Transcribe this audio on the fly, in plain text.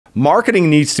Marketing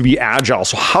needs to be agile.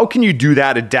 So how can you do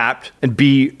that, adapt, and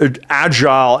be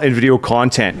agile in video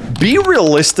content? Be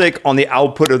realistic on the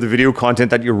output of the video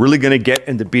content that you're really gonna get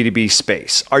in the B2B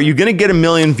space. Are you gonna get 1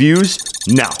 million views?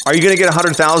 No. Are you gonna get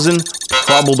 100,000?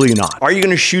 Probably not. Are you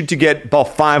gonna shoot to get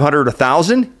about 500 or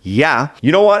 1,000? Yeah.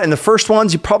 You know what? In the first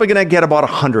ones, you're probably gonna get about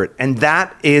 100, and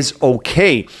that is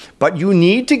okay. But you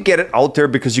need to get it out there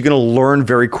because you're gonna learn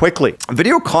very quickly.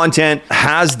 Video content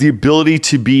has the ability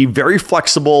to be very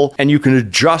flexible, and you can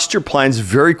adjust your plans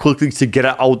very quickly to get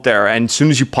it out there. And as soon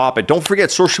as you pop it, don't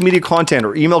forget social media content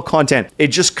or email content, it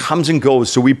just comes and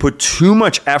goes. So we put too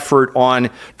much effort on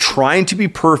trying to be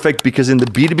perfect because in the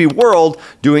B2B world,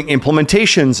 doing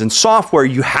implementations and software,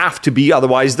 you have to be,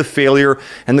 otherwise the failure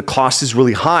and the cost is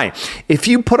really high. If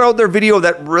you put out their video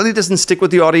that really doesn't stick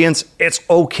with the audience, it's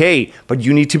okay, but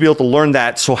you need to be able to learn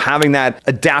that. So having that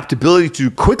adaptability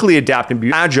to quickly adapt and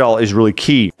be agile is really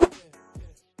key.